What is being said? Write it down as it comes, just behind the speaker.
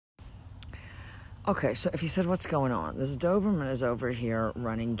Okay, so if you said what's going on, this Doberman is over here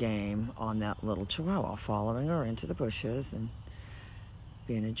running game on that little Chihuahua, following her into the bushes and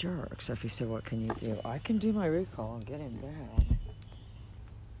being a jerk. So if you said, what can you do? I can do my recall and get him back.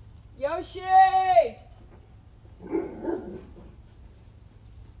 Yoshi!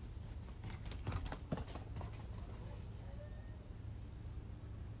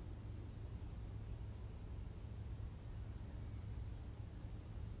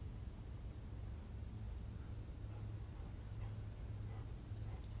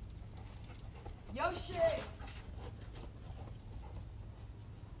 Yoshi!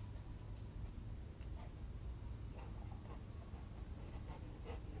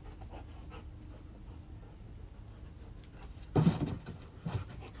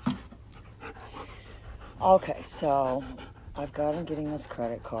 Okay, so I've got him getting this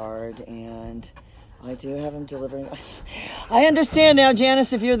credit card, and I do have him delivering. I understand now,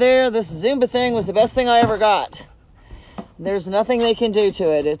 Janice, if you're there, this Zumba thing was the best thing I ever got. There's nothing they can do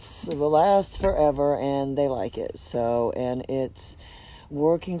to it. It will last forever, and they like it. So, and it's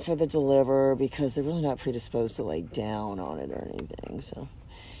working for the deliverer because they're really not predisposed to lay down on it or anything. So,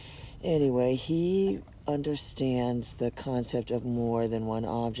 anyway, he understands the concept of more than one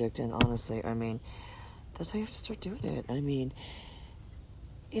object, and honestly, I mean, that's how you have to start doing it. I mean,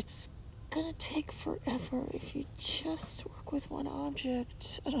 it's gonna take forever if you just work with one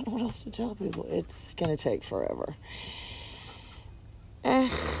object. I don't know what else to tell people. It's gonna take forever.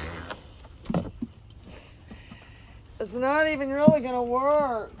 It's not even really gonna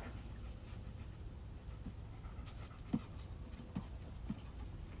work.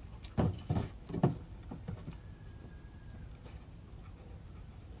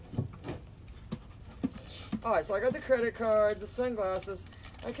 All right, so I got the credit card, the sunglasses.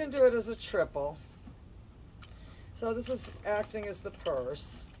 I can do it as a triple. So this is acting as the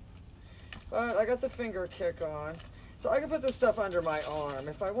purse. But I got the finger kick on. So I can put this stuff under my arm.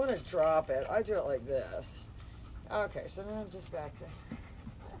 If I want to drop it, I do it like this. Okay, so now I'm just back to...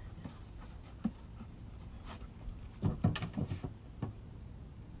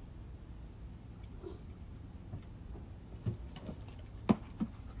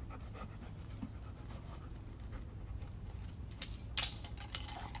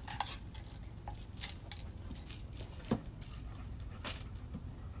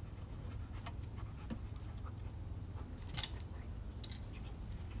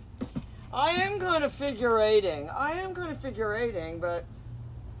 I am kind of figure eighting, but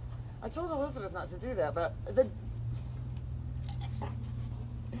I told Elizabeth not to do that, but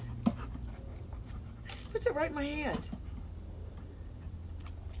puts it right in my hand.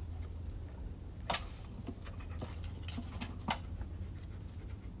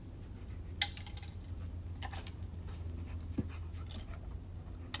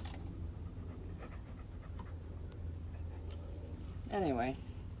 Anyway.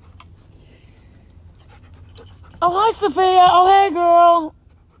 Oh, hi, Sophia. Oh, hey, girl.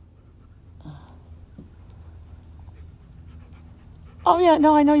 Oh, yeah,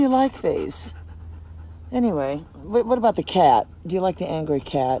 no, I know you like these. Anyway, what about the cat? Do you like the angry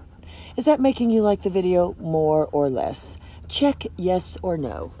cat? Is that making you like the video more or less? Check yes or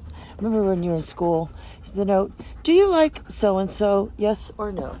no. Remember when you were in school? The note, do you like so-and-so? Yes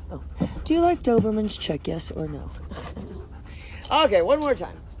or no? Oh. Do you like Dobermans? Check yes or no. Okay, one more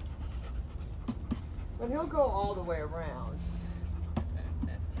time. But he'll go all the way around.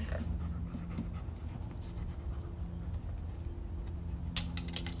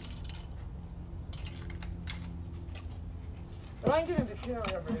 But I can get him to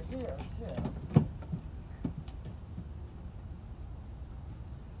carry over to here, too.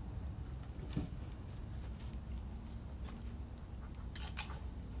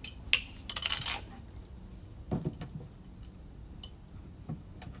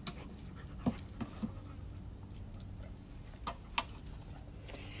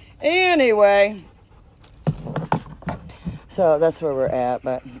 Anyway, so that's where we're at,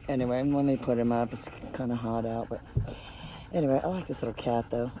 but anyway, let me put him up. It's kind of hot out, but anyway, I like this little cat,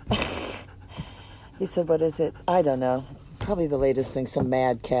 though. He said, what is it? I don't know. It's probably the latest thing, some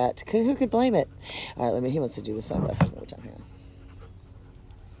mad cat. Who could blame it? All right, he wants to do the sunglasses one more time here.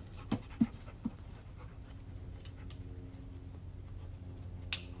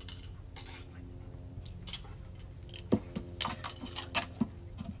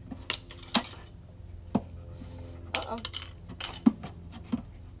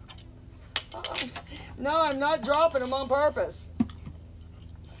 No, I'm not dropping them on purpose.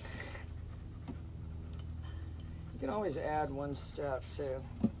 You can always add one step, too.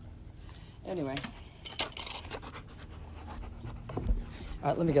 Anyway. All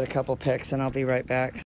right, let me get a couple pics and I'll be right back.